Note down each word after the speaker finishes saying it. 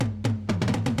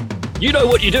you know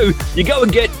what you do. You go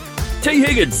and get T.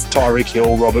 Higgins, Tyreek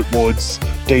Hill, Robert Woods,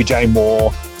 DJ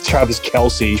Moore, Travis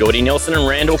Kelce, Jordy Nelson and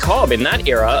Randall Cobb in that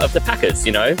era of the Packers,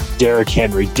 you know. Derrick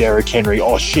Henry.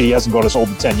 Oh, shit, he hasn't got us all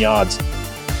the 10 yards.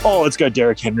 Oh, let's go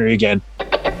Derrick Henry again.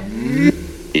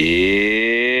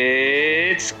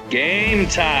 It's game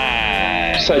time.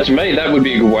 So to me, that would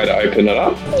be a good way to open it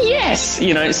up. Yes,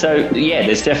 you know, so yeah,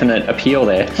 there's definite appeal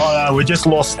there. Oh, no, we just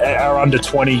lost our under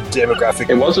 20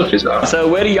 demographic. It was a fizzer. So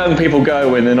where do young people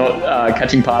go when they're not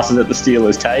catching passes at the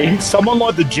Steelers, Tay? Someone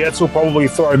like the Jets will probably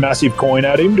throw a massive coin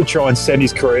at him to try and send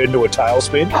his career into a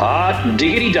tailspin. Hot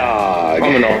diggity dog.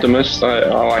 I'm an optimist. I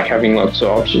like having lots of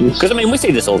options. Because, I mean, we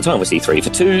see this all the time. We see 3 for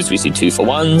 2s, we see 2 for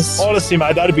 1s. Honestly,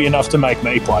 mate, that'd be enough to make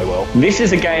me play well. This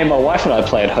is a game my wife and I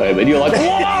play at home, and you're like,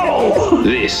 whoa!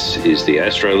 This is the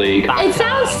Astro League. It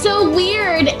sounds so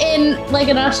weird in like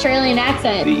an Australian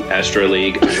accent. The Astro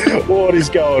League. What is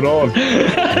going on?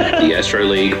 The Astro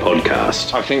League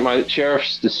podcast. I think my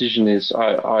sheriff's decision is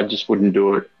I just wouldn't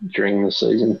do it during the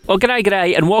season. Well,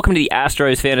 g'day, and welcome to the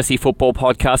Astros Fantasy Football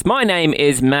Podcast. My name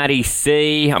is Matty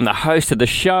C. I'm the host of the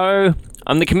show.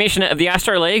 I'm the commissioner of the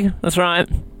Astro League. That's right,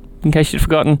 in case you'd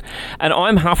forgotten. And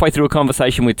I'm halfway through a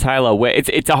conversation with Talor where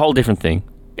it's a whole different thing.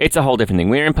 It's a whole different thing.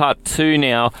 We're in part 2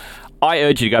 now. I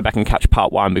urge you to go back and catch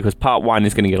part 1 because part 1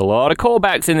 is going to get a lot of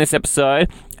callbacks in this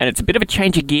episode, and it's a bit of a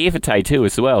change of gear for Tay too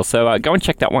as well. So go and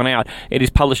check that one out. It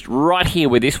is published right here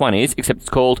where this one is, except it's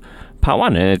called part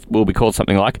 1, and it will be called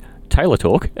something like Taylor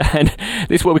Talk, and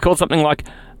this will be called something like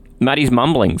Matty's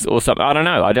Mumblings or something. I don't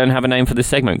know. I don't have a name for this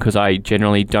segment because I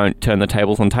generally don't turn the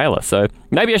tables on Taylor. So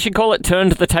maybe I should call it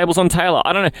Turned the Tables on Taylor.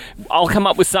 I don't know. I'll come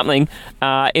up with something.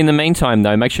 In the meantime,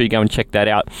 though, make sure you go and check that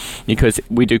out because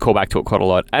we do call back to it quite a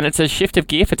lot. And it's a shift of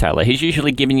gear for Taylor. He's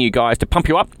usually giving you guys to pump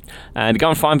you up and go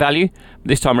and find value.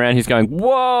 This time around, he's going,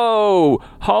 whoa,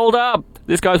 hold up.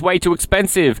 This guy's way too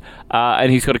expensive.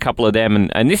 And he's got a couple of them.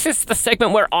 And this is the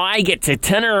segment where I get to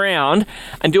turn around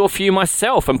and do a few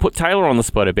myself and put Taylor on the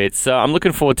spot a bit. So I'm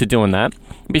looking forward to doing that.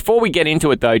 Before we get into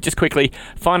it, though, just quickly,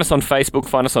 find us on Facebook,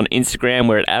 find us on Instagram.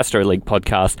 We're at Astro League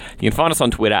Podcast. You can find us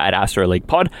on Twitter at Astro League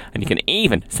Pod. And you can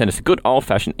even send us a good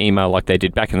old-fashioned email like they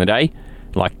did back in the day,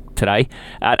 like today,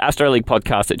 at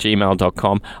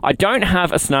astroleaguepodcast@gmail.com. I don't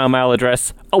have a snail mail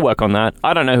address. I'll work on that.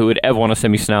 I don't know who would ever want to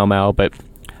send me snail mail, but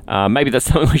maybe that's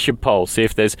something we should poll, see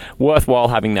if there's worthwhile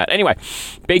having that. Anyway,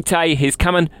 Big Tay, he's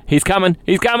coming,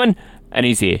 and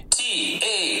he's here.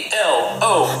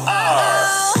 Talor.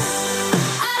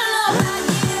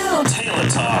 Taylor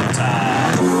Talk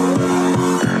time.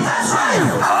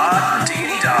 Hot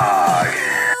diggity dog.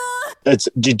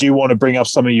 Did you want to bring up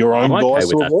some of your own I'm okay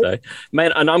guys? with that, though.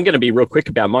 Man, and I'm going to be real quick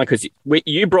about mine because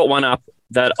you brought one up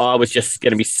that I was just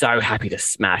going to be so happy to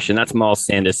smash, and that's Miles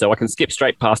Sanders, so I can skip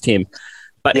straight past him.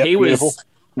 But he was beautiful.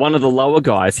 One of the lower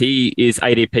guys. He is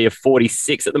ADP of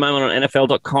 46 at the moment on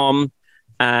NFL.com,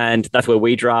 and that's where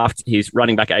we draft. He's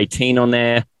running back 18 on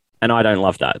there, and I don't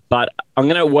love that. But I'm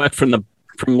going to work from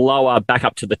lower back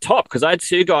up to the top because I had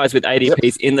 2 guys with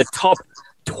ADPs in the top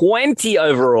 20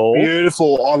 overall.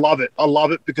 Beautiful. I love it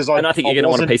because I think you're going to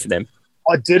want a piece of them.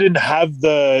 I didn't have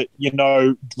the,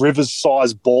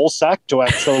 Rivers-sized ball sack to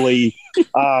actually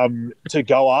to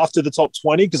go after the top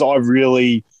 20 because I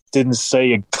really didn't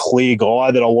see a clear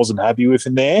guy that I wasn't happy with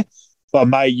in there. But,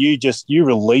 mate, you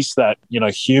release that,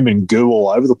 human goo all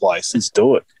over the place. Let's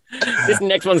do it. This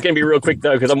next one's going to be real quick,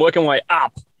 though, because I'm working my way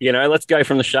up. Let's go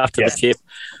from the shaft to the tip.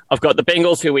 I've got the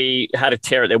Bengals, who we had a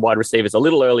tear at their wide receivers a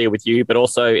little earlier with you, but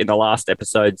also in the last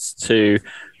episodes too,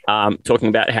 talking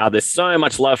about how there's so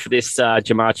much love for this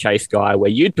Jamar Chase guy, where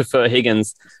you'd prefer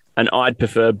Higgins and I'd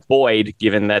prefer Boyd,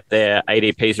 given that their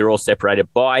ADPs are all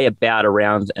separated by about a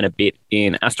round and a bit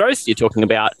in Astros. You're talking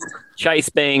about Chase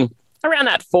being around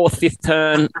that 4th, 5th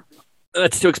turn.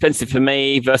 That's too expensive for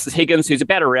me versus Higgins, who's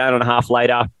about a round and a half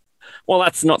later. Well,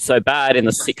 that's not so bad in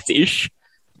the 6th-ish,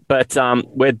 but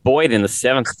with Boyd in the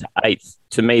 7th to 8th,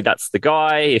 to me, that's the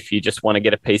guy. If you just want to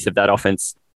get a piece of that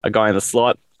offense, a guy in the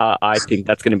slot, I think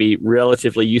that's going to be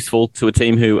relatively useful to a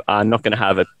team who are not going to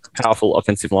have a powerful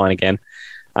offensive line again.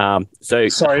 Sorry,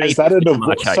 is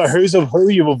that who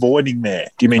are you avoiding there?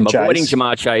 Do you mean Chase? I'm avoiding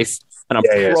Jamar Chase, and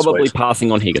I'm probably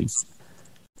passing on Higgins.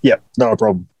 Yep, no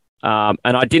problem.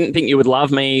 And I didn't think you would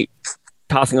love me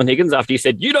passing on Higgins after you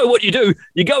said, you know what you do,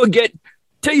 you go and get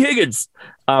T. Higgins.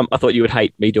 I thought you would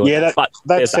hate me doing that. Yeah,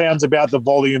 that sounds about the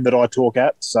volume that I talk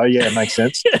at. So, yeah, it makes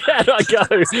sense. How do I go?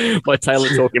 My Taylor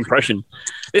Talk impression.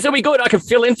 This will be good. I can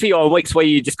fill in for you on weeks where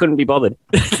you just couldn't be bothered.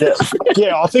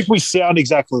 Yeah, I think we sound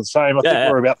exactly the same. I think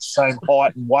we're about the same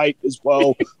height and weight as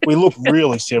well. We look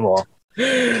really similar.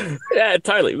 Yeah,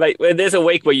 totally, mate. When there's a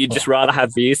week where you'd just rather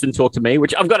have beers than talk to me,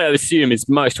 which I've got to assume is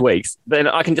most weeks, then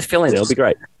I can just fill in. It'll be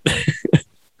great.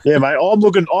 Yeah, mate.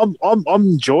 I'm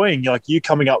enjoying like you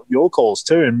coming up with your calls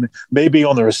too, and me being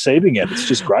on the receiving end. It's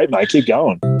just great, mate. Keep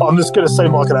going. I'm just going to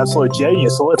seem like an absolute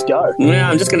genius, so let's go. Yeah,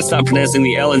 I'm just going to start pronouncing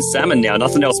the L in salmon now.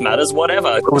 Nothing else matters.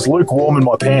 Whatever. It was lukewarm in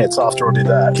my pants after I did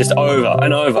that. Just over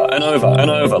and over and over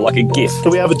and over like a GIF. Do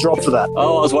we have a drop for that?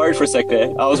 Oh, I was worried for a sec there.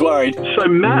 I was worried. So,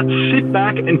 Matt, sit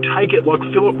back and take it like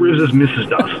Philip Rivers' missus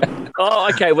does. Oh,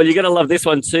 okay. Well, you're going to love this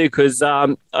one too because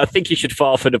I think you should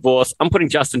file for divorce. I'm putting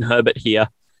Justin Herbert here.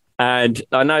 And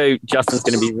I know Justin's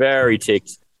going to be very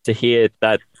ticked to hear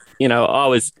that, you know, I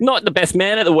was not the best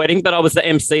man at the wedding, but I was the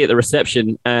MC at the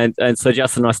reception. And so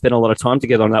Justin and I spent a lot of time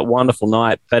together on that wonderful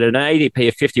night. But at an ADP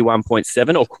of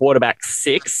 51.7 or quarterback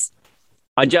 6,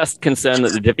 I'm just concerned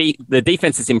that the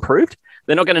defense is improved.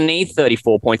 They're not going to need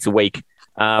 34 points a week.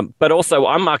 But also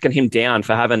I'm marking him down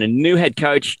for having a new head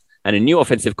coach and a new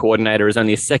offensive coordinator as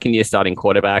only a second-year starting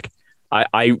quarterback.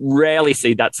 I rarely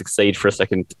see that succeed for a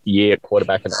second-year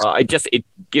quarterback, and it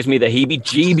gives me the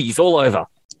heebie-jeebies all over.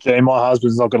 Okay, my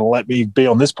husband's not going to let me be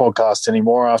on this podcast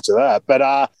anymore after that. But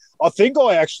I think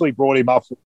I actually brought him up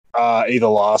either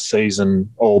last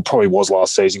season or probably was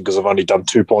last season because I've only done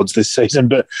 2 pods this season.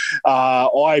 But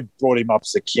I brought him up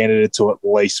as a candidate to at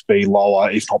least be lower,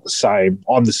 if not the same.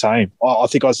 I'm the same. I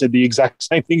think I said the exact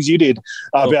same things you did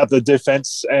about the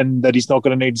defense and that he's not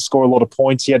going to need to score a lot of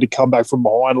points. He had to come back from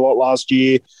behind a lot last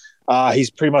year. He's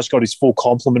pretty much got his full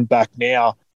complement back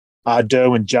now.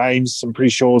 Derwin James, I'm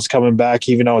pretty sure, is coming back,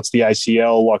 even though it's the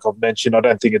ACL. Like I've mentioned, I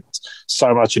don't think it's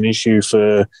so much an issue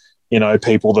for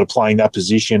people that are playing that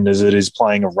position as it is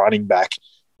playing a running back.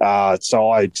 So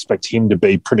I expect him to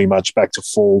be pretty much back to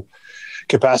full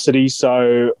capacity.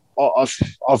 So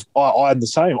I'm the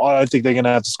same. I don't think they're going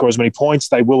to have to score as many points.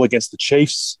 They will against the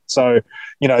Chiefs. So,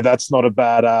 that's not a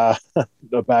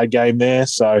bad game there.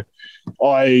 So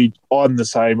I'm the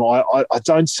same. I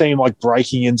don't seem like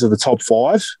breaking into the top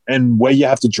 5, and where you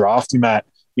have to draft him at,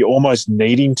 you almost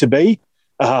need him to be.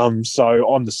 So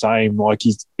I'm the same. Like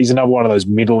he's another one of those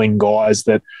middling guys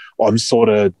that I'm sort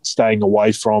of staying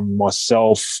away from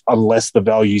myself unless the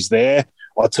value's there.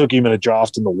 I took him in a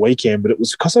draft in the weekend, but it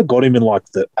was because I got him in like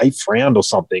the 8th round or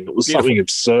something. It was something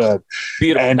absurd.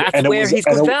 Beautiful. That's where he's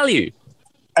good value.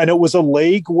 And it was a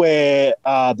league where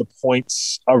the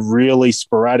points are really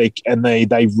sporadic and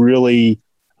they really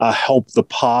help the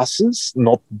passes,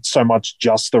 not so much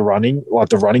just the running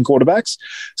quarterbacks.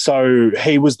 So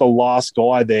he was the last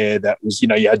guy there that was, you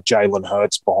had Jalen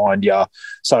Hurts behind you.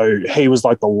 So he was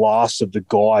like the last of the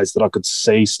guys that I could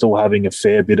see still having a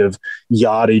fair bit of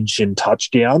yardage and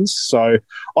touchdowns. So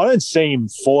I don't see him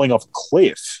falling off a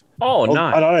cliff. Oh, no.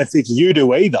 And I don't think you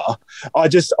do either.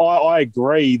 I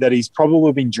agree that he's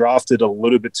probably been drafted a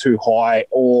little bit too high,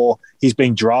 or he's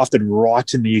being drafted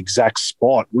right in the exact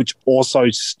spot, which also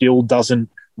still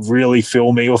doesn't really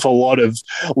fill me with a lot of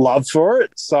love for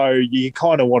it. So you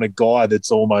kind of want a guy that's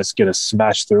almost going to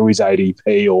smash through his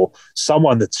ADP, or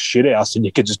someone that's shithouse and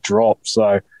you can just drop.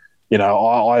 So,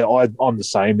 I'm the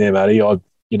same there, Matty. I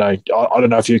don't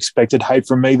know if you expected hate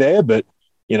from me there, but,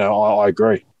 I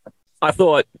agree. I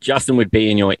thought Justin would be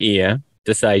in your ear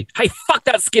to say, hey, fuck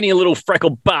that skinny little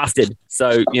freckled bastard.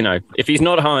 So, if he's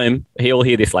not home, he'll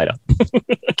hear this later.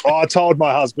 I told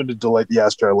my husband to delete the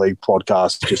Astro League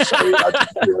podcast just so he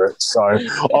doesn't hear it. So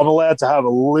I'm allowed to have a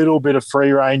little bit of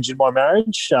free range in my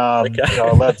marriage. Okay.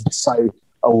 I'm allowed to say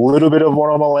a little bit of what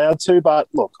I'm allowed to. But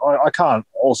look, I can't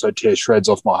also tear shreds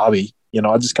off my hubby.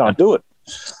 I just can't do it.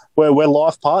 We're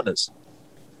life partners.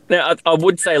 Now, I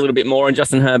would say a little bit more on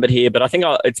Justin Herbert here, but I think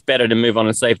it's better to move on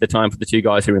and save the time for the 2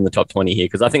 guys who are in the top 20 here,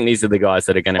 because I think these are the guys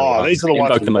that are going to these are the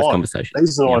ones the most conversation.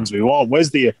 These are the ones we want.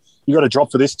 Where's you got a drop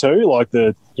for this too? Like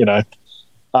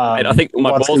I think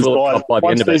my balls will drop by the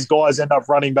end of it. Once these guys end up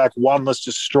running back 1, let's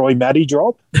destroy Matty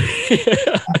drop.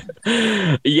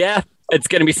 Yeah, it's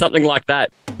going to be something like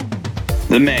that.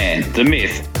 The man, the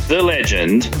myth, the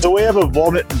legend. Do we have a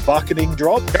vomit and bucketing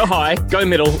drop? Go high, go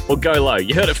middle, or go low.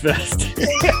 You heard it first.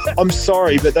 I'm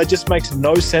sorry, but that just makes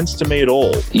no sense to me at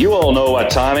all. You all know what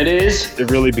time it is.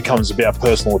 It really becomes about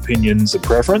personal opinions and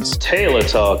preference. Taylor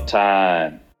talk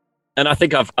time. And I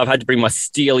think I've had to bring my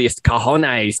steeliest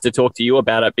cojones to talk to you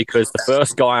about it, because the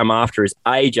first guy I'm after is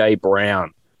AJ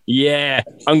Brown. Yeah,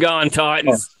 I'm going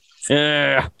Titans.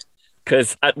 Yeah.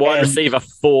 Because at wide receiver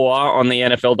 4 on the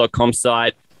NFL.com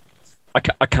site,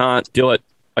 I can't do it.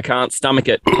 I can't stomach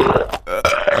it.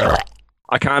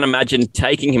 I can't imagine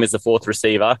taking him as the 4th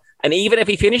receiver. And even if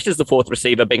he finished as the 4th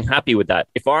receiver, being happy with that.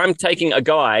 If I'm taking a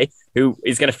guy who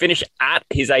is going to finish at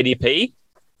his ADP,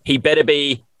 he better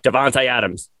be Devontae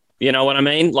Adams. You know what I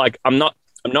mean? Like, I'm not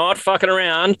fucking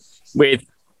around with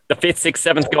the 5th,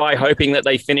 6th, 7th guy hoping that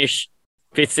they finish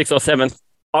 5th, 6th, or 7th.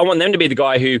 I want them to be the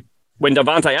guy who, when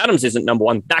Davante Adams isn't number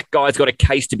one, that guy's got a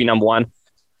case to be number one.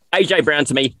 AJ Brown,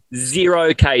 to me,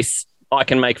 zero case I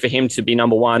can make for him to be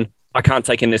number one. I can't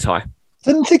take him this high.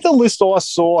 Didn't think the list I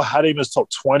saw had him as top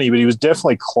 20, but he was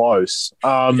definitely close.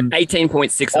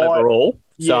 18.6 overall.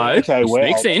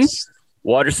 Sneaks in.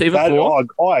 Wide receiver 4.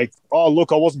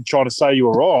 Look, I wasn't trying to say you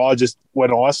were wrong. I just,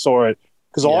 when I saw it,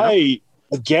 because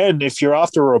again, if you're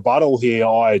after a rebuttal here,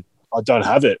 I don't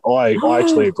have it. I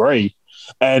actually agree.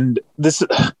 And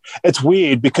it's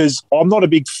weird because I'm not a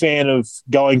big fan of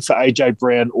going for AJ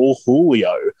Brown or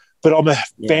Julio, but I'm a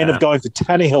fan of going for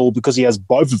Tannehill because he has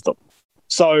both of them.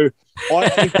 So I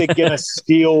think they're going to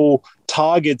steal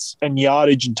targets and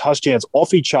yardage and touchdowns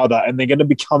off each other, and they're going to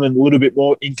become a little bit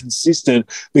more inconsistent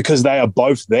because they are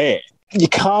both there. You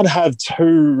can't have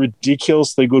two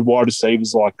ridiculously good wide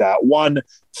receivers like that. One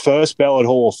first ballot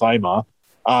Hall of Famer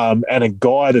and a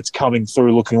guy that's coming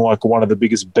through looking like one of the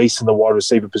biggest beasts in the wide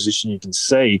receiver position you can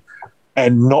see,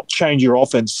 and not change your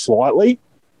offense slightly.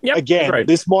 Yep, again, great.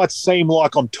 This might seem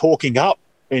like I'm talking up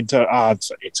into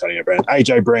Antonio Brown,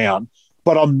 AJ Brown,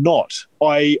 but I'm not.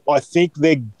 I think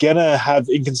they're going to have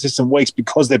inconsistent weeks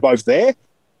because they're both there.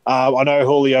 I know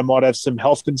Julio might have some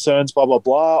health concerns, blah, blah,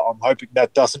 blah. I'm hoping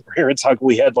that doesn't rear its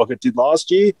ugly head like it did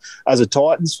last year as a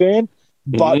Titans fan.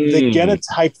 But they're going to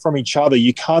take from each other.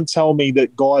 You can't tell me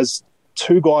that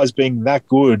two guys being that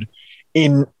good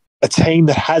in a team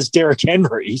that has Derrick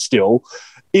Henry still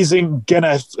isn't going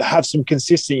to have some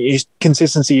consistency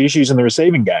issues in the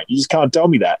receiving game. You just can't tell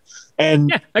me that.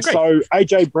 And so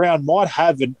AJ Brown might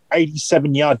have an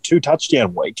 87-yard,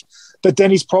 2-touchdown week, but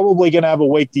then he's probably going to have a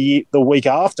week the week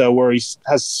after where he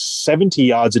has 70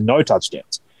 yards and no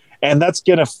touchdowns. And that's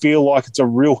going to feel like it's a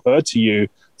real hurt to you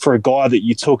for a guy that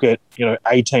you took at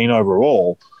 18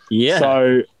 overall. Yeah.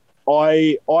 So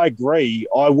I agree.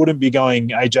 I wouldn't be going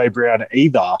AJ Brown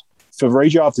either. For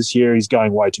redraft this year, he's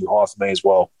going way too high for me as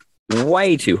well.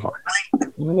 Way too high.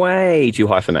 Way too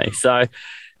high for me. So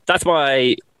that's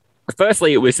my...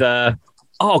 Firstly, it was,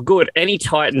 good, any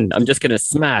Titan, I'm just going to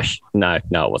smash. No, it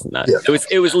wasn't that. Yeah.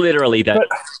 It was literally that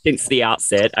since the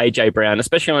outset, AJ Brown,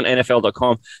 especially on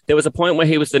NFL.com, there was a point where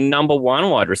he was the number one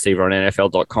wide receiver on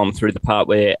NFL.com through the part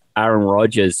where Aaron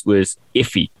Rodgers was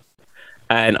iffy.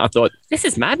 And I thought, this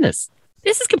is madness.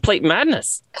 This is complete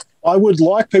madness. I would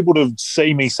like people to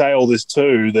see me say all this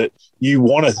too, that you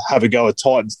want to have a go at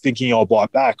Titans thinking I'll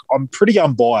bite back. I'm pretty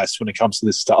unbiased when it comes to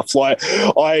this stuff. Like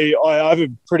I have a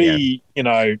pretty,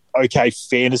 okay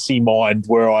fantasy mind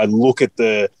where I look at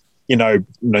the,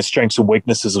 strengths and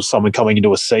weaknesses of someone coming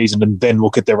into a season and then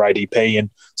look at their ADP and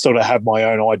sort of have my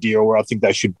own idea where I think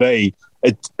they should be.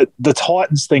 The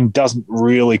Titans thing doesn't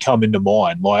really come into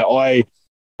mind. Like I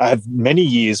have many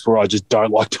years where I just don't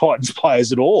like Titans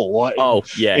players at all. Like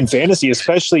in fantasy,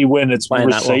 especially when it's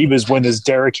receivers, when there's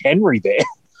Derrick Henry there.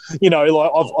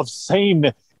 I've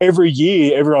seen every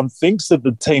year everyone thinks that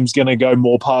the team's going to go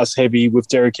more pass heavy with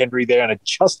Derrick Henry there, and it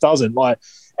just doesn't.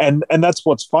 And that's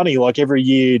what's funny. Like every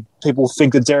year, people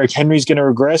think that Derrick Henry's going to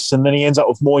regress, and then he ends up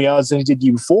with more yards than he did the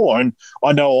year before. And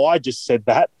I know I just said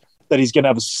that he's going to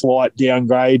have a slight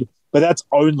downgrade. But that's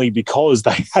only because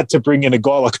they had to bring in a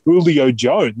guy like Julio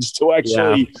Jones to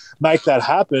actually make that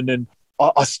happen. And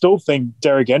I still think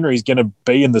Derrick Henry is going to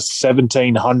be in the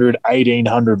 1,700,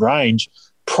 1,800 range,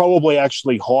 probably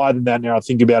actually higher than that now I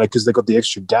think about it because they've got the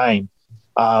extra game,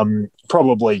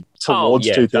 probably towards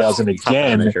 2,000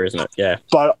 again. Measure, isn't it? Yeah.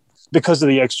 But because of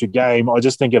the extra game, I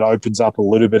just think it opens up a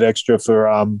little bit extra for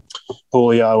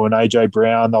Julio and AJ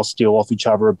Brown. They'll steal off each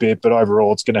other a bit, but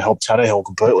overall it's going to help Tannehill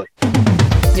completely.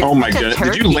 Oh my goodness.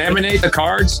 Did you laminate the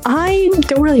cards? I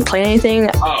don't really play anything.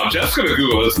 Oh, Jeff's going to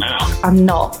Google this now. I'm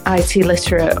not IT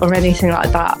literate or anything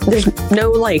like that. There's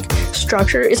no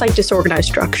structure. It's like disorganized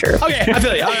structure. Okay, I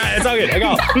feel you. All right, it's all good. I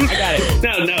got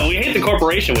it. No, we hate the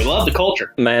corporation. We love the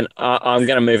culture. Man, I'm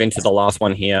going to move into the last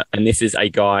one here, and this is a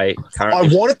guy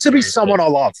currently... I want it to be someone I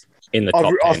love. In the top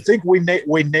 10. I think we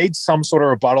need some sort of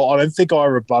rebuttal. I don't think I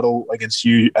rebuttal against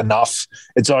you enough.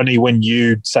 It's only when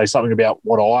you say something about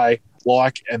what I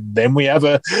like and then we have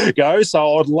a go.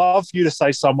 So I'd love you to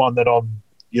say someone that I'm,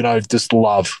 just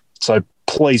love. So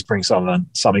please bring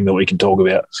something that we can talk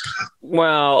about.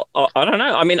 Well, I don't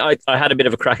know. I mean, I had a bit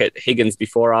of a crack at Higgins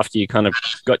before after you kind of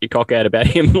got your cock out about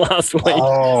him last week.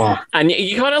 Oh. And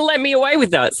you kind of let me away with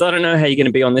that. So I don't know how you're going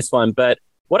to be on this one. But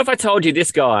what if I told you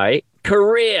this guy,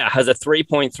 career, has a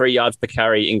 3.3 yards per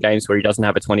carry in games where he doesn't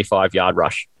have a 25-yard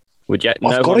rush? Would you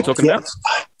know what I'm talking about?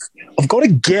 I've got to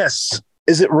guess.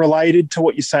 Is it related to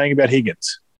what you're saying about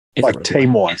Higgins? Like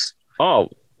team-wise? Oh,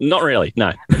 Not really,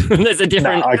 no. There's a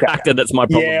different factor that's my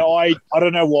problem. Yeah, I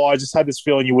don't know why. I just had this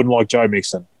feeling you wouldn't like Joe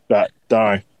Mixon. But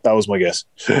no, that was my guess.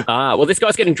 Well, this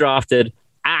guy's getting drafted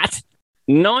at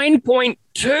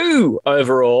 9.2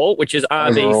 overall, which is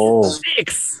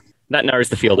RB6. That narrows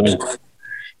the field a bit.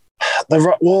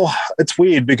 Well, it's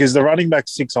weird because the running back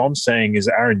 6 I'm seeing is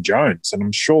Aaron Jones, and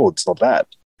I'm sure it's not that.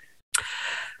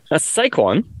 That's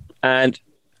Saquon, and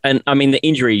I mean the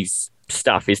injuries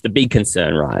stuff is the big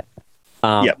concern, right?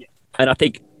 Yep. And I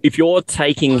think if you're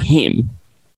taking him,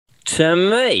 to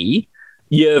me,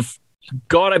 you've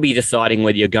got to be deciding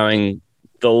whether you're going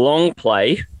the long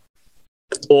play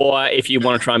or if you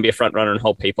want to try and be a front runner and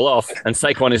hold people off. And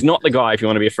Saquon is not the guy if you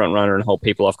want to be a front runner and hold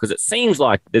people off, because it seems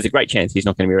like there's a great chance he's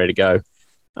not going to be ready to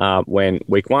go when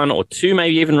week 1 or 2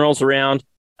 maybe even rolls around.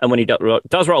 And when he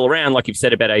does roll around, like you've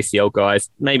said about ACL guys,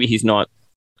 maybe he's not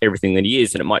everything that he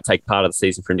is, and it might take part of the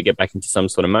season for him to get back into some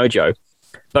sort of mojo.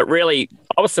 But really,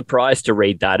 I was surprised to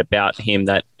read that about him,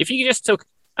 that if you just took,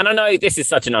 and I know this is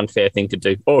such an unfair thing to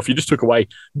do, if you just took away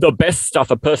the best stuff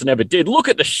a person ever did, look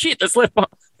at the shit that's left behind.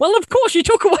 Well, of course, you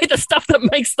took away the stuff that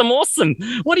makes them awesome.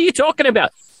 What are you talking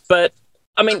about? But,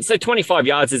 I mean, so 25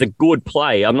 yards is a good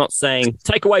play. I'm not saying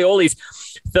take away all these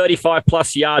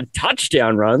 35-plus yard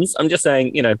touchdown runs. I'm just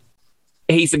saying,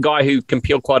 he's a guy who can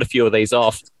peel quite a few of these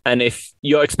off. And if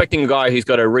you're expecting a guy who's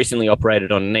got a recently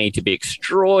operated on knee to be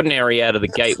extraordinary out of the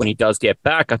gate when he does get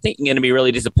back, I think you're going to be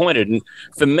really disappointed. And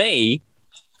for me,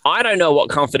 I don't know what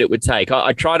comfort it would take.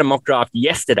 I tried a mock draft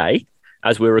yesterday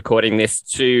as we were recording this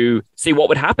to see what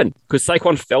would happen, because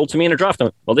Saquon fell to me in a draft.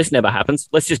 Well, this never happens.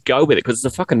 Let's just go with it because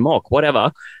it's a fucking mock,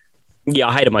 whatever. Yeah,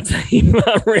 I hated my team.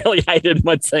 I really hated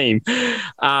my team.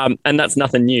 And that's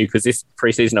nothing new, because this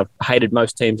preseason I've hated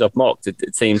most teams I've mocked.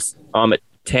 It seems I'm at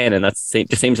 10, and that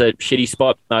just seems a shitty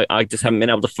spot. I just haven't been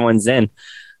able to find Zen.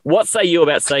 What say you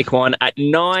about Saquon at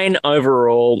 9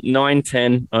 overall,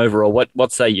 9-10 overall?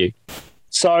 What say you?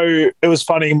 So it was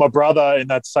funny. My brother in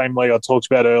that same league I talked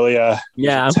about earlier,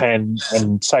 10, and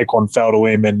Saquon fell to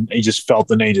him, and he just felt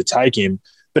the need to take him.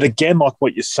 But again, like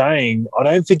what you're saying, I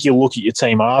don't think you look at your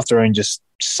team after and just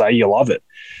say you love it.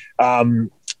 I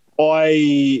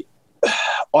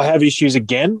have issues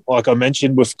again, like I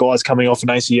mentioned, with guys coming off an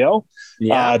ACL.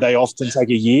 Yeah. They often take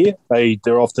a year.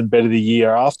 They're often better the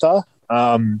year after.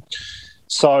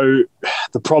 So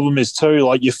the problem is too,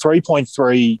 like your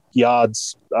 3.3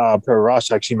 yards per rush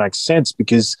actually makes sense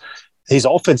because his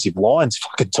offensive line's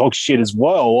fucking dog shit as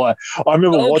well. I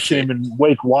remember watching him in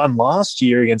week 1 last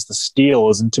year against the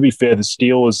Steelers, and to be fair, the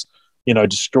Steelers,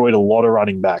 destroyed a lot of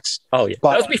running backs. Oh, yeah.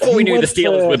 But that was before we knew the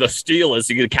Steelers were the Steelers,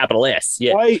 you get a capital S.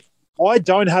 Yeah. I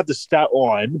don't have the stat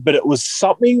line, but it was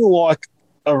something like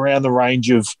around the range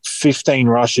of 15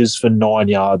 rushes for 9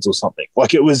 yards or something.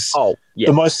 Like it was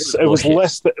the most. It was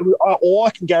less. All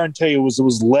I can guarantee it was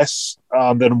less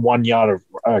than 1 yard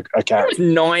a carry. It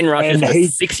was 9 rushes for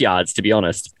 6 yards, to be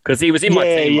honest, because he was in my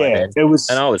team. Yeah, it was,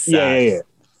 and I was sad.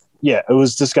 Yeah, it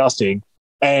was disgusting.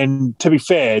 And to be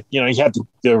fair, he had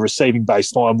the receiving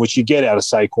baseline, which you get out of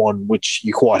Saquon, which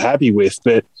you're quite happy with,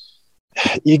 but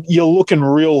you're looking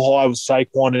real high with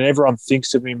Saquon, and everyone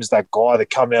thinks of him as that guy that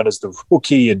come out as the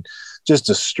rookie and just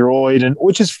destroyed, and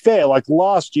which is fair. Like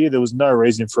last year, there was no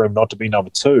reason for him not to be number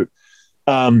 2.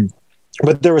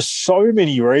 But there are so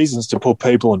many reasons to put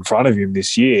people in front of him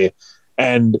this year,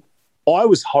 and I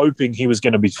was hoping he was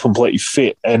going to be completely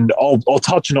fit. And I'll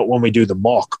touch on it when we do the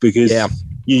mock, because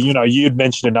you'd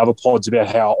mentioned in other pods about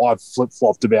how I've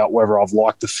flip-flopped about whether I've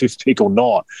liked the 5th pick or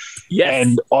not. Yes.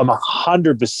 And I'm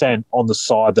 100% on the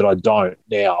side that I don't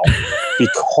now,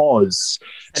 because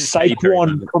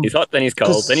Saquon... He's hot, then he's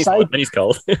cold, then he's hot, then he's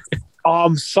cold.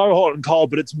 I'm so hot and cold,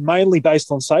 but it's mainly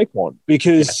based on Saquon,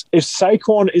 because if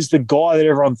Saquon is the guy that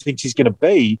everyone thinks he's going to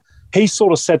be, he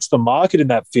sort of sets the market in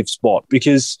that 5th spot.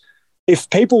 Because if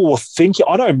people were thinking...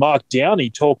 I know Mark Downey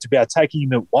talked about taking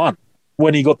him at 1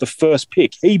 when he got the first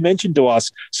pick. He mentioned to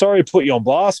us, sorry to put you on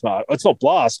blast, Mark. It's not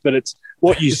blast, but it's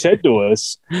what you said to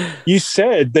us. You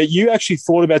said that you actually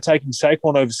thought about taking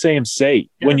Saquon over CMC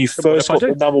when you first got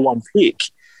the number 1 pick.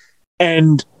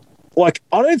 And, I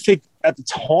don't think at the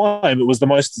time it was the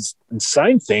most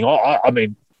insane thing. I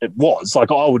mean, it was. I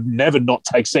would never not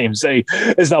take CMC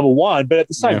as number 1. But at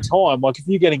the same time, if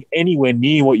you're getting anywhere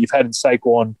near what you've had in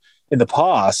Saquon in the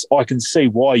past, I can see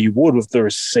why you would with the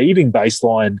receiving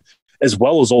baseline as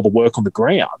well as all the work on the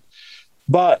ground.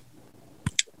 But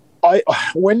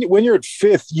when you're at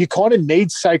 5th, you kind of need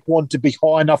Saquon to be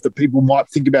high enough that people might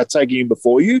think about taking him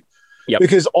before you. Yep.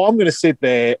 Because I'm going to sit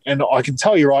there and I can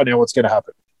tell you right now what's going to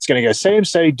happen. It's going to go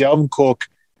CMC, Dalvin Cook,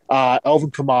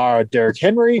 Alvin Kamara, Derrick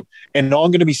Henry, and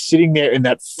I'm going to be sitting there in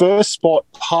that first spot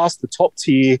past the top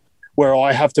tier where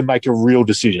I have to make a real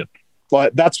decision.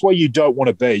 Like, that's where you don't want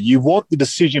to be. You want the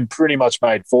decision pretty much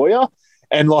made for you,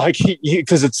 and like,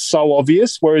 because it's so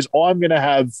obvious. Whereas I'm going to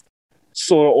have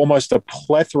sort of almost a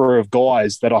plethora of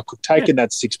guys that I could take in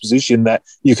that sixth position that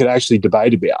you could actually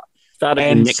debate about.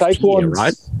 And next year,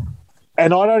 right?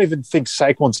 And I don't even think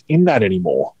Saquon's in that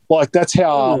anymore. Like, that's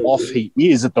how off he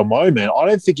is at the moment. I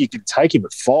don't think you can take him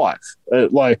at 5.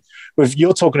 Like, if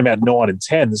you're talking about 9 and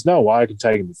 10, there's no way I can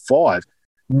take him at 5.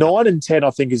 9 and 10, I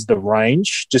think, is the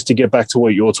range, just to get back to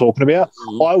what you're talking about.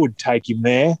 I would take him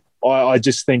there. I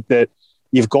just think that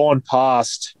you've gone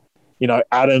past,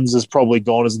 Adams has probably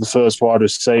gone as the first wide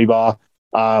receiver.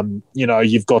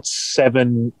 You've got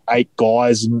 7, 8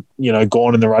 guys,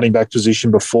 gone in the running back position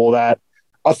before that.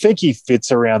 I think he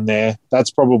fits around there.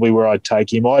 That's probably where I'd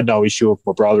take him. I had no issue with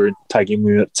my brother taking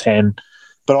him at 10.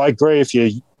 But I agree if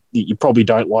you probably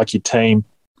don't like your team.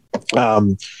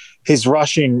 His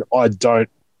rushing, I don't,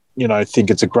 think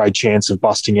it's a great chance of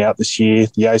busting out this year.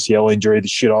 The ACL injury, the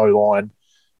shit O-line.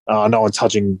 I know I'm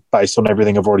touching based on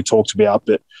everything I've already talked about,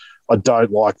 but I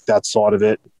don't like that side of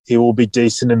it. He will be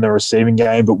decent in the receiving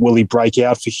game, but will he break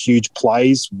out for huge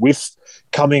plays with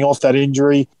coming off that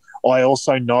injury? I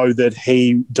also know that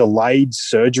he delayed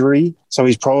surgery, so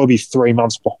he's probably 3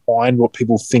 months behind what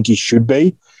people think he should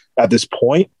be at this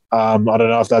point. I don't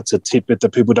know if that's a tidbit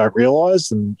that people don't realise,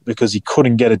 and because he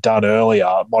couldn't get it done earlier,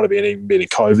 it might have even been a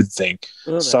COVID thing.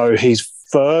 So he's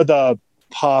further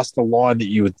past the line that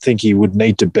you would think he would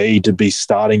need to be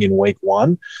starting in week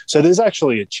 1. So there's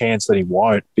actually a chance that he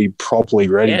won't be properly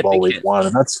ready by week 1,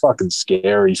 and that's fucking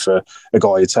scary for a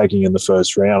guy you're taking in the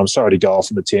first round. I'm sorry to go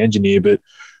off on a tangent here, but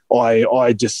I'm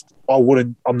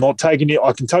not taking it.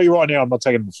 I can tell you right now, I'm not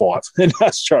taking the 5, and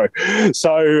that's true.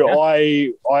 So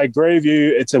I agree with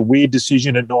you. It's a weird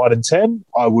decision at 9 and 10.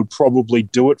 I would probably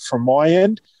do it from my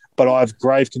end, but I have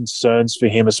grave concerns for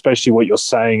him, especially what you're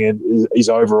saying and his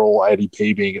overall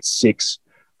ADP being at 6.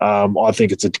 I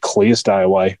think it's a clear stay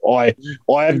away. I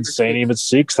haven't seen him at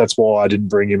 6. That's why I didn't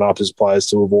bring him up as players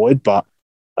to avoid, but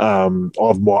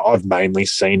I've mainly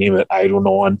seen him at 8 or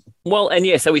 9. Well,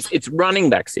 and so it's running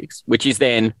back 6, which is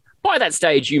then by that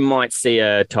stage you might see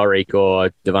a Tyreek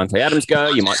or Devontae Adams go.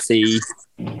 You might see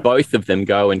both of them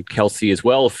go, and Kelsey as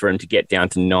well, for him to get down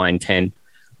to 9, 10,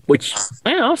 which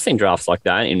I've seen drafts like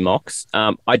that in mocks.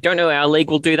 I don't know our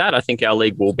league will do that. I think our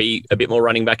league will be a bit more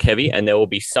running back heavy, and there will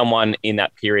be someone in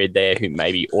that period there who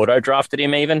maybe auto-drafted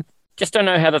him even. Just don't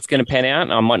know how that's going to pan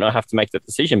out. I might not have to make that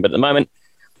decision, but at the moment,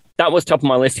 that was top of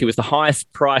my list. He was the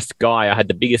highest priced guy I had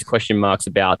the biggest question marks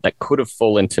about that could have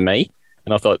fallen to me.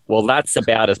 And I thought, well, that's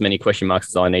about as many question marks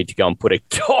as I need to go and put a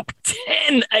top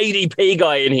 10 ADP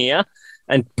guy in here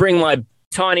and bring my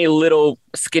tiny little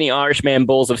skinny Irishman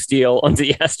balls of steel onto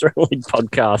the Astro League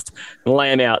podcast and lay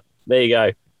them out. There you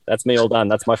go. That's me all done.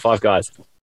 That's my 5 guys.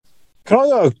 Can I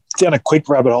go down a quick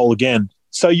rabbit hole again?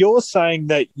 So you're saying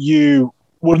that you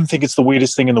wouldn't think it's the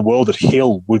weirdest thing in the world that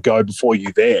Hill would go before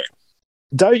you there.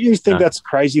 Don't you think that's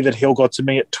crazy that Hill got to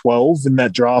me at 12 in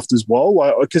that draft as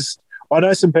well? Because I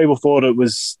know some people thought it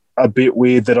was a bit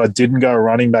weird that I didn't go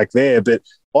running back there, but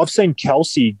I've seen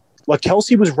Kelsey. Like,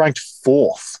 Kelsey was ranked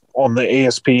 4th on the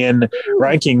ESPN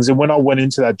rankings, and when I went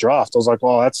into that draft, I was like,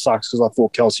 oh, that sucks, because I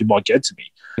thought Kelsey might get to me.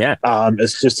 Yeah.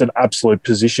 It's just an absolute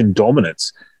position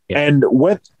dominance. Yeah. And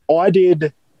when I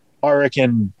did, I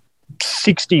reckon,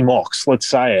 60 mocks, let's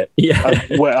say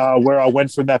it, where I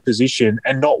went from that position,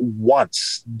 and not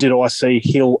once did I see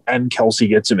Hill and Kelsey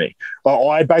get to me.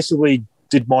 I basically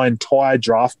did my entire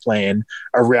draft plan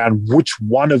around which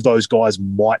one of those guys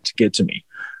might get to me.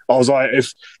 I was like,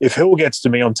 if Hill gets to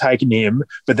me, I'm taking him,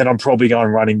 but then I'm probably going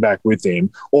running back with him.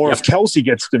 Or if Kelsey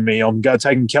gets to me, I'm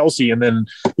taking Kelsey, and then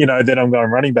then I'm going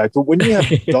running back. But when you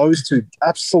have those two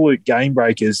absolute game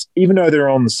breakers, even though they're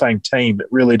on the same team, it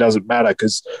really doesn't matter,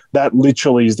 because that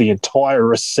literally is the entire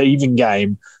receiving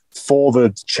game for the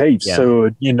Chiefs. Yeah. So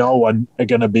are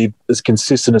going to be as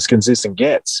consistent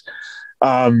gets.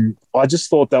 I just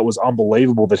thought that was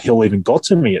unbelievable that Hill even got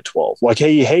to me at 12. Like,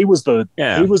 he was the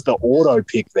auto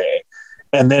pick there,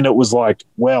 and then it was like,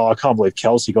 wow, I can't believe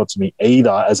Kelsey got to me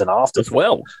either as an afterthought. As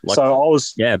well. So I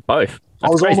was both. I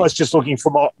was crazy. Almost just looking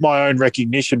for my own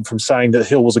recognition from saying that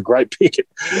Hill was a great pick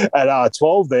at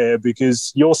 12 there,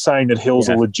 because you're saying that Hill's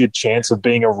a legit chance of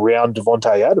being around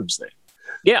Devontae Adams there.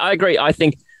 Yeah, I agree. I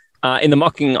think in the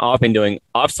mocking I've been doing,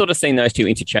 I've sort of seen those two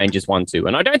interchanges 1-2,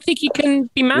 and I don't think you can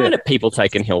be mad at people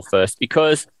taking Hill first,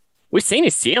 because we've seen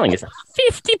his ceiling is a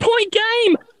 50-point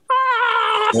game.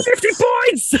 50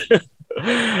 points.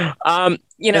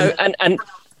 And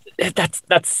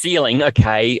that's ceiling.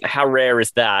 Okay, how rare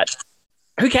is that?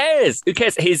 Who cares?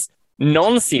 His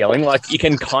non-ceiling, like you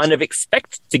can kind of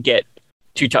expect to get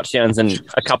 2 touchdowns and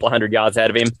a couple of 100 yards out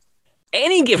of him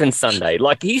any given Sunday.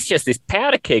 Like he's just this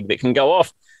powder keg that can go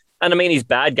off. And I mean, his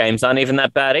bad games aren't even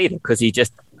that bad either because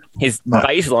his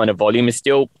baseline of volume is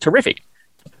still terrific,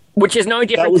 which is no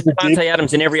different to Davante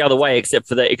Adams in every other way except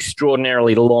for the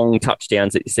extraordinarily long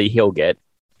touchdowns that you see he'll get.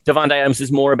 Davante Adams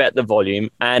is more about the volume,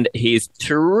 and he's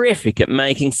terrific at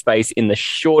making space in the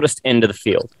shortest end of the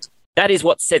field. That is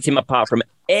what sets him apart from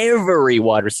every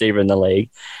wide receiver in the league.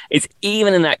 It's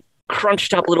even in that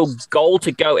crunched up little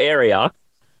goal-to-go area,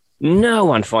 no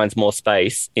one finds more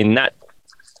space in that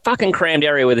fucking crammed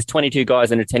area where there's 22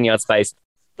 guys in a 10-yard space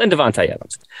than Davante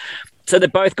Adams. So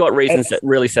they've both got reasons that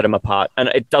really set them apart, and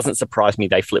it doesn't surprise me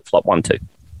they flip-flop 1-2.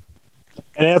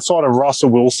 And outside of Russell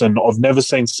Wilson, I've never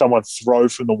seen someone throw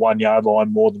from the 1 yard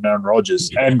line more than Aaron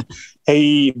Rodgers. And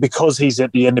because he's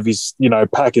at the end of his,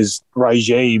 Packers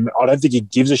regime, I don't think he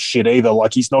gives a shit either.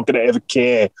 Like, he's not going to ever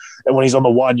care. And when he's on the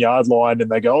 1 yard line and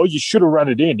they go, oh, you should have run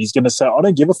it in, he's going to say, I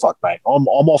don't give a fuck, mate. I'm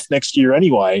off next year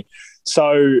anyway.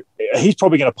 So he's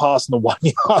probably going to pass on the 1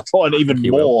 yard line even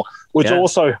more, which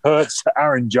also hurts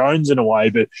Aaron Jones in a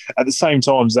way. But at the same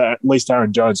time, at least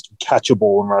Aaron Jones can catch a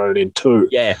ball and run it in too.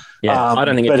 Yeah. I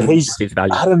don't think but his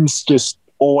value. Adams just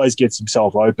always gets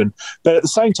himself open. But at the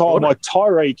same time, like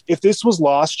Tyreek, if this was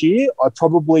last year, I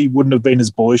probably wouldn't have been as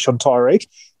bullish on Tyreek.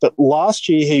 But last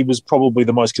year, he was probably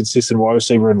the most consistent wide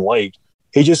receiver in the league.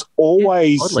 He just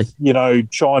always,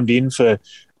 chimed in for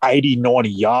 80, 90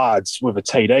 yards with a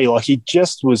TD. Like, he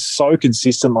just was so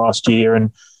consistent last year.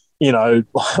 And,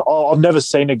 I've never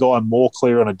seen a guy more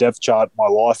clear on a depth chart in my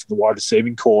life in the wide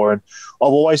receiving core. And I've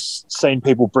always seen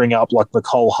people bring up like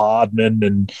Nicole Hardman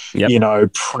and,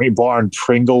 Byron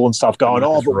Pringle and stuff going,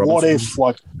 but what if,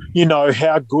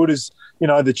 how good is,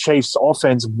 the Chiefs'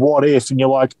 offense? What if? And you're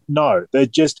like, no, there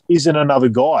just isn't another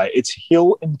guy. It's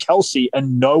Hill and Kelsey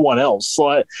and no one else.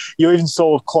 Like, you even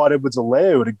saw Clyde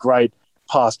Edwards-Helaire with a great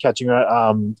pass catching,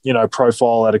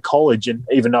 profile out of college. And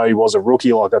even though he was a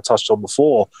rookie, like I touched on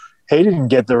before, he didn't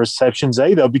get the receptions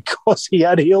either because he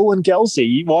had Hill and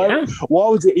Kelsey. Why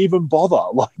would you even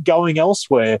bother going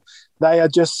elsewhere? They are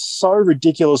just so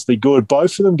ridiculously good.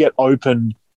 Both of them get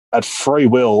open at free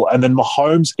will. And then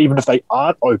Mahomes, even if they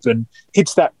aren't open,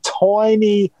 hits that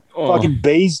tiny fucking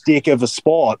bee's dick of a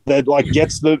spot that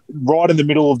gets right in the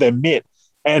middle of their mitt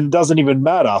and doesn't even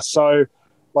matter. So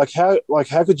how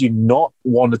could you not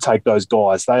want to take those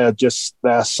guys? They are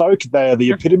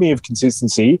the epitome of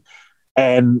consistency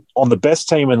and on the best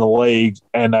team in the league,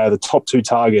 and they're the top 2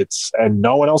 targets, and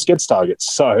no one else gets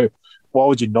targets. So why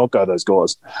would you not go those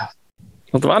guys?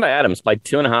 Well, Davante Adams played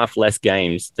 2.5 less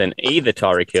games than either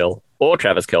Tyreek Hill or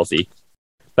Travis Kelce.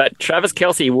 But Travis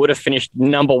Kelce would have finished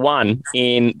number 1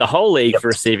 in the whole league for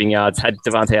receiving yards had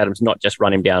Davante Adams not just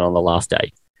run him down on the last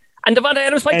day. And Davante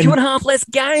Adams played 2.5 less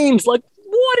games. What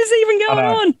is even going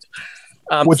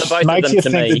on? Which makes you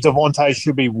think that Davante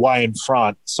should be way in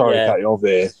front. Sorry to cut you off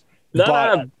there.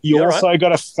 But you also got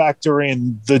to factor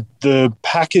in the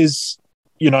Packers,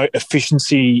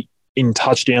 efficiency in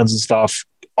touchdowns and stuff.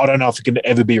 I don't know if it can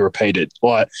ever be repeated.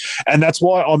 And that's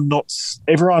why I'm not –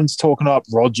 everyone's talking up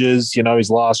Rodgers, his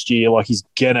last year, he's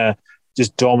going to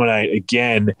just dominate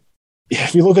again.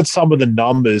 If you look at some of the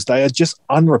numbers, they are just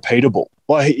unrepeatable.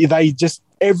 They just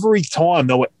 – every time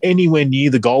they were anywhere near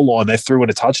the goal line, they threw in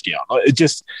a touchdown.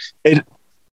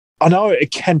 I know it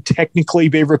can technically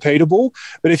be repeatable,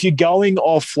 but if you're going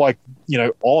off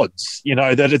odds,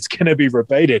 that it's going to be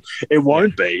repeated, it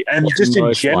won't be. And just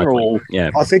in general,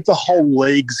 I think the whole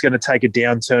league's going to take a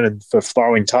downturn for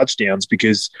throwing touchdowns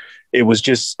because it was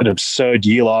just an absurd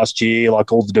year last year.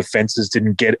 All the defenses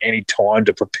didn't get any time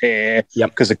to prepare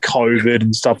because of COVID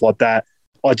and stuff like that.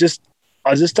 I just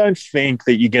don't think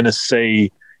that you're going to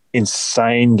see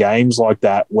insane games like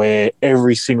that where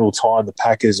every single time the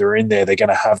Packers are in there, they're going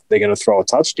to throw a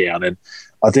touchdown. And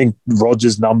I think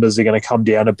Rodgers' numbers are going to come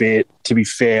down a bit. To be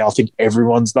fair, I think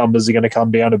everyone's numbers are going to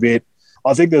come down a bit.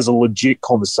 I think there's a legit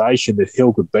conversation that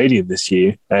Hill could beat him this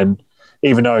year. And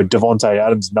even though Davante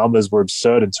Adams' numbers were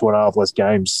absurd in 2.5 less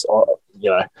games, I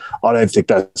don't think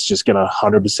that's just going to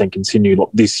 100% continue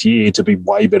this year to be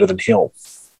way better than Hill.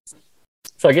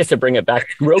 So I guess to bring it back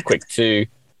real quick to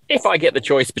if I get the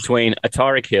choice between a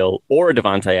Tyreek Hill or a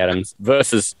Davante Adams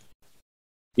versus,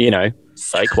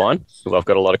 Saquon, who I've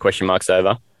got a lot of question marks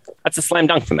over, that's a slam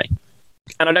dunk for me.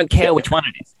 And I don't care which one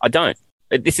it is. I don't.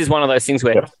 This is one of those things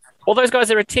where all those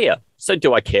guys are a tier. So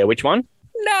do I care which one?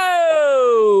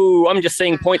 No! I'm just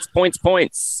seeing points.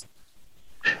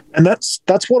 And that's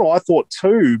what I thought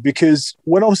too, because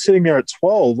when I'm sitting there at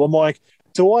 12, I'm like,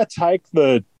 do I take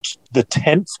the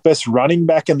 10th best running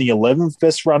back and the 11th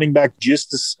best running back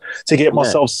just to get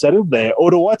myself settled there?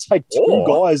 Or do I take two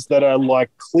guys that are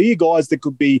like clear guys that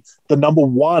could be the number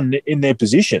one in their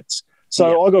positions?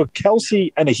 So I got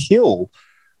Kelsey and a Hill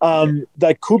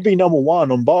that could be number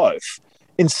one on both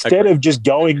instead of just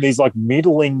going these like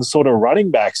middling sort of running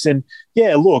backs. And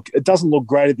yeah, look, it doesn't look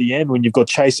great at the end when you've got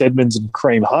Chase Edmonds and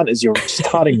Kareem Hunt as your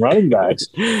starting running backs.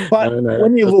 But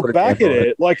when you look back at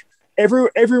it, like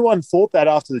everyone thought that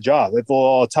after the draft. They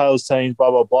thought, Taylor's teams, blah,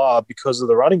 blah, blah, because of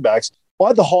the running backs. I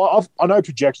had I know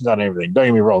projections aren't everything. Don't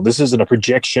get me wrong. This isn't a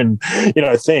projection,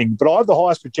 thing. But I have the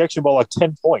highest projection by like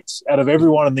 10 points out of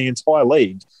everyone in the entire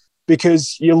league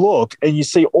because you look and you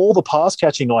see all the pass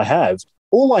catching I have.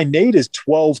 All I need is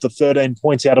 12 to 13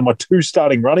 points out of my two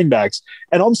starting running backs,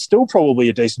 and I'm still probably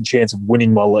a decent chance of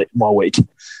winning my week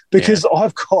because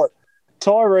I've got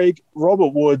Tyreek,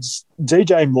 Robert Woods,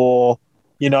 DJ Moore,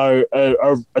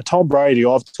 a Tom Brady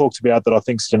I've talked about that I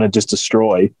think is going to just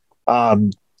destroy.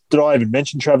 Did I even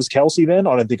mention Travis Kelce then?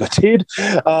 I don't think I did.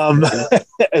 I've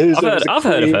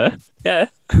heard of her. Yeah.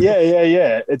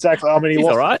 Yeah. Exactly. I mean, he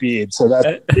lost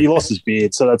his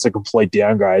beard, so that's a complete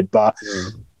downgrade. But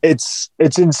it's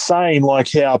insane,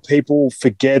 like how people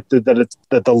forget that the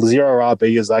zero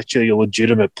RB is actually a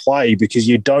legitimate play because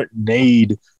you don't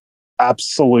need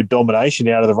absolute domination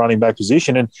out of the running back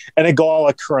position. And a guy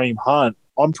like Kareem Hunt,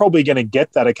 I'm probably going to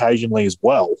get that occasionally as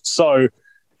well. So,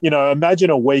 imagine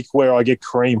a week where I get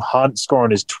Kareem Hunt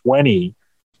scoring his 20.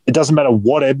 It doesn't matter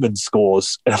what Edmonds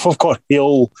scores. And if I've got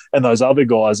Hill and those other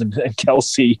guys and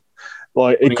Kelsey,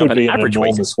 like it could be an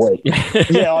enormous week.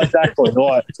 Yeah, exactly.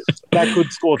 Like that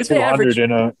could score 200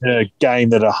 in a game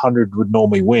that 100 would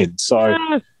normally win. So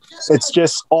it's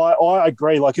just I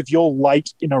agree. Like if you're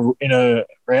late in a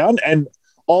round, and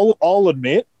I'll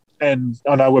admit, and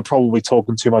I know we're probably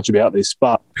talking too much about this,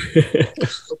 but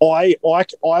I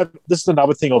this is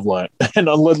another thing I've learned, and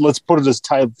let's put it as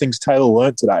things Taylor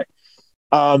learned today.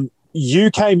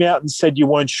 You came out and said you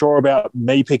weren't sure about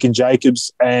me picking Jacobs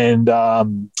and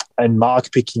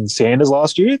Mark picking Sanders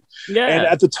last year. Yeah. And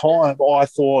at the time, I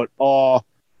thought, I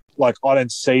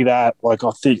didn't see that. Like,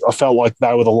 I felt like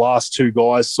they were the last two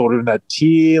guys sort of in that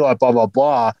tier, like blah, blah,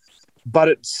 blah. But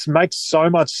it makes so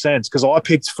much sense because I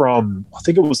picked from, I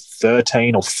think it was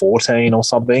 13 or 14 or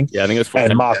something. Yeah, I think it was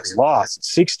 14. And Mark was last at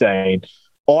 16.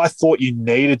 I thought you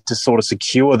needed to sort of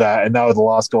secure that, and they were the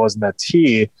last guys in that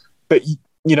tier. But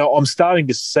I'm starting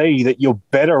to see that you're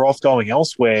better off going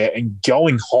elsewhere and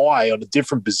going high on a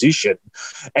different position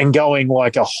and going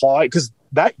like a high, because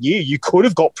that year you could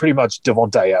have got pretty much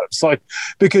Devontae Adams, like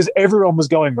because everyone was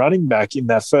going running back in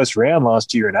that first round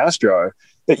last year in Astro,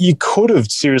 that you could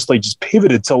have seriously just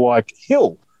pivoted to like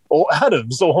Hill or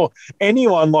Adams or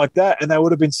anyone like that, and they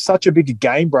would have been such a bigger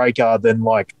game breaker than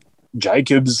like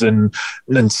Jacobs and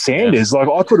Sanders. Like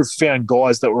I could have found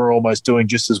guys that were almost doing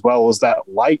just as well as that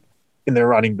late in their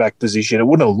running back position. It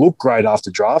wouldn't have looked great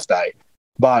after draft day,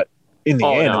 but in the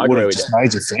end, it would have just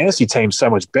made your fantasy team so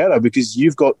much better because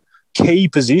you've got key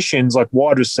positions like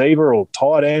wide receiver or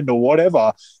tight end or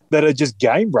whatever that are just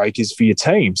game breakers for your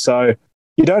team. So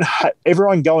you don't have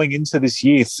everyone going into this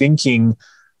year thinking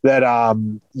that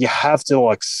you have to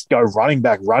like go running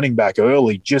back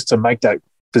early just to make that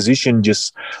position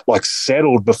just like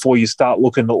settled before you start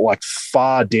looking at like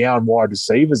far down wide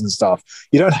receivers and stuff.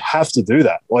 You don't have to do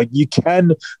that. Like you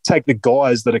can take the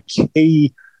guys that are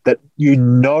key that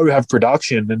have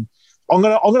production. And I'm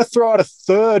gonna throw out a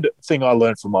third thing I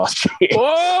learned from last year.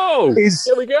 Whoa!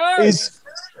 Here we go. Is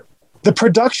the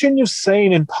production you've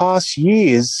seen in past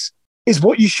years is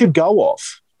what you should go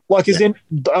off. Like as in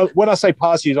when I say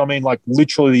past years, I mean like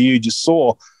literally the year you just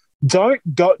saw. Don't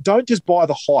just buy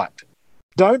the hype.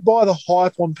 Don't buy the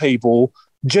hype on people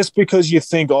just because you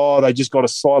think, they just got a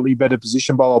slightly better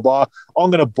position, blah, blah, blah.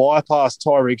 I'm going to bypass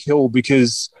Tyreek Hill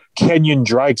because Kenyon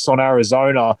Drake's on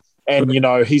Arizona and,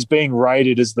 he's being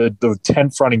rated as the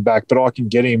 10th running back, but I can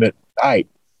get him at 8.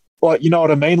 Like, you know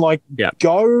what I mean? Like,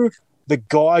 go the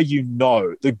guy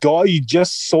the guy you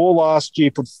just saw last year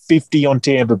put 50 on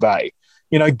Tampa Bay.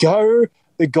 Go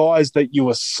the guys that you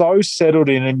are so settled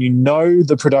in and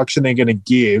the production they're going to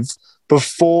give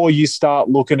before you start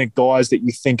looking at guys that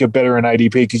you think are better in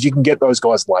ADP, because you can get those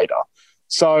guys later.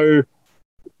 So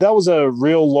that was a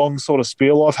real long sort of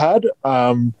spiel I've had,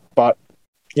 but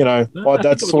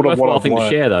that's sort of what I've learned.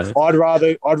 Share, though. I'd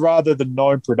rather the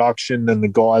known production than the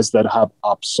guys that have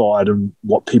upside and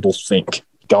what people think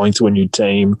going to a new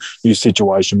team, new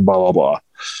situation, blah blah blah.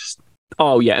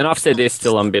 Oh yeah, and I've said this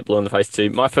till I'm a bit blue in the face too.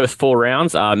 My first 4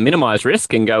 rounds are minimize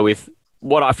risk and go with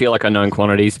what I feel like are known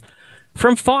quantities.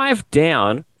 From 5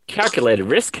 down, calculated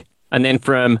risk, and then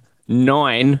from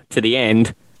 9 to the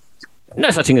end, no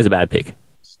such thing as a bad pick.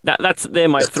 They're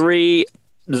my 3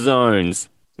 zones,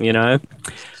 you know.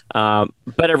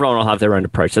 But everyone will have their own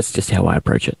approach. That's just how I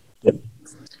approach it. Yep.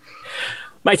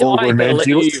 Mate, I'm going to let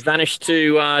you vanish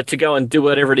to go and do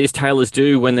whatever it is tailors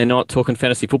do when they're not talking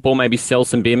fantasy football. Maybe sell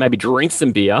some beer, maybe drink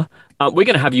some beer. We're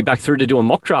going to have you back through to do a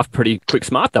mock draft pretty quick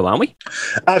smart, though, aren't we?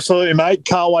 Absolutely, mate.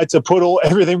 Can't wait to put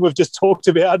everything we've just talked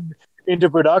about into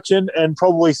production and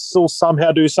probably still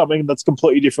somehow do something that's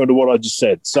completely different to what I just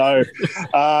said. So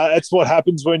that's what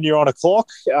happens when you're on a clock.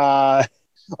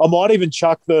 I might even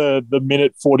chuck the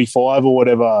minute 45 or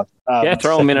whatever.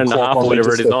 Throw a minute and a half or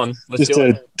whatever it is on. Just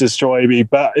to destroy me.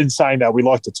 But in saying that, we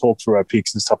like to talk through our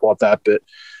picks and stuff like that. But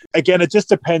again, it just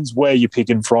depends where you're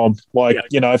picking from.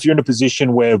 If you're in a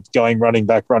position where going running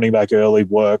back early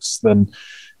works, then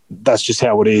that's just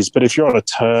how it is. But if you're on a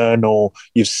turn or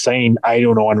you've seen 8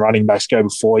 or 9 running backs go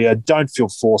before you, don't feel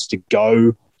forced to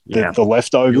go the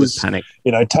leftovers. Panic.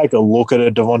 Take a look at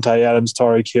it. Devontae Adams,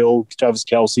 Tyreek Hill, Travis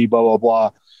Kelce, blah, blah,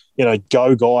 blah.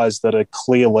 Go guys that are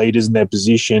clear leaders in their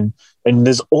position. And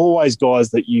there's always guys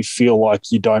that you feel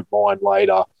like you don't mind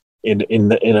later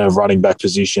in a running back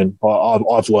position.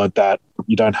 I've learned that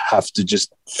you don't have to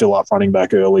just fill up running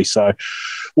back early. So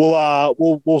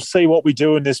we'll see what we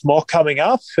do in this mock coming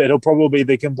up. It'll probably be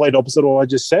the complete opposite of what I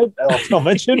just said. I'll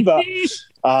mention, but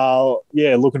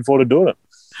looking forward to doing it.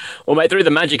 Well, mate, through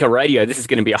the magic of radio, this is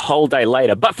going to be a whole day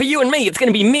later. But for you and me, it's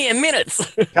going to be mere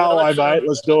minutes. Can't wait, mate.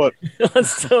 Let's do it.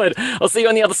 Let's do it. I'll see you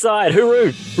on the other side.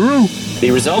 Hooroo. Hooroo. The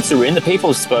results are in. The people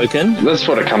have spoken. That's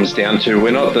what it comes down to.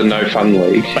 We're not the no fun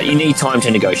league. But you need time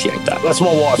to negotiate that. That's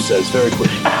what my wife says very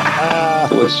quickly.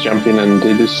 Let's jump in and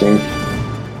do this thing.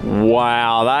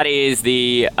 Wow, that is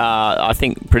I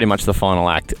think pretty much the final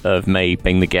act of me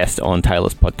being the guest on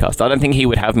Taylor's podcast. I don't think he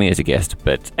would have me as a guest,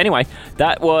 but anyway,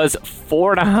 that was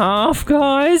 4.5,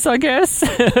 guys, I guess,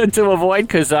 to avoid,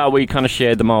 because we kind of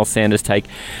shared the Miles Sanders take.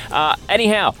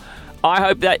 Anyhow, I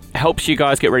hope that helps you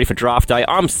guys get ready for draft day.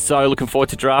 I'm so looking forward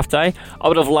to draft day. I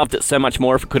would have loved it so much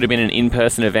more if it could have been an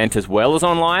in-person event as well as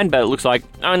online, but it looks like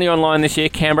only online this year.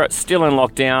 Canberra still in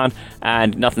lockdown,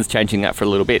 and nothing's changing that for a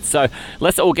little bit. So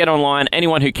let's all get online.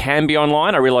 Anyone who can be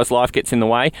online, I realise life gets in the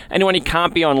way. Anyone who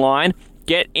can't be online,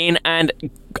 get in, and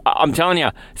I'm telling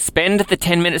you, spend the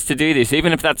 10 minutes to do this,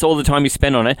 even if that's all the time you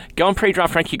spend on it. Go and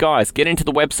pre-draft rank your guys. Get into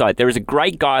the website. There is a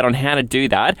great guide on how to do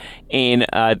that in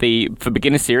for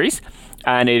beginner series,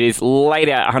 and it is laid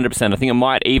out 100%. I think it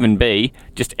might even be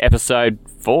just episode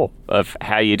 4 of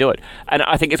how you do it. And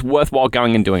I think it's worthwhile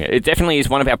going and doing it. It definitely is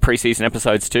one of our preseason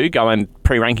episodes too, go and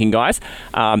pre-ranking guys.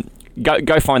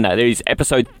 Go find that. There is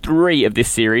episode 3 of this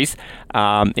series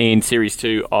in series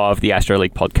 2 of the Astro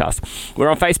League podcast. We're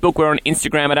on Facebook. We're on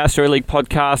Instagram at Astro League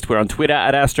Podcast. We're on Twitter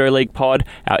at Astro League Pod.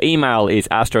 Our email is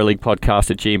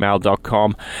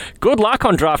astroleaguepodcast@gmail.com. Good luck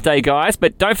on draft day, guys.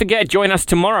 But don't forget, join us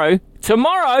tomorrow.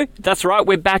 Tomorrow, that's right,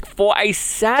 we're back for a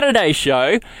Saturday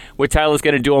show where Taylor's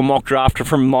going to do a mock draft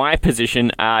from my position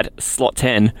at slot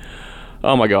 10.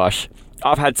 Oh my gosh.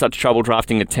 I've had such trouble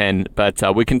drafting at 10, but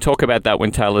we can talk about that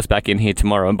when Taylor's back in here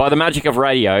tomorrow. And by the magic of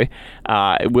radio,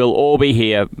 we'll all be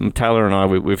here. Taylor and I,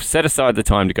 we've set aside the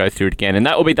time to go through it again, and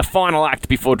that will be the final act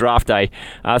before draft day.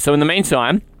 So in the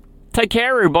meantime, take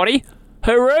care, everybody.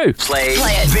 Hooroo! Play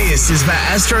it. This is the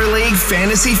Astro League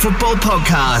Fantasy Football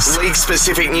Podcast.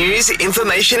 League-specific news,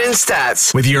 information and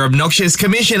stats with your obnoxious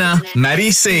commissioner, Matty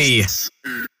C.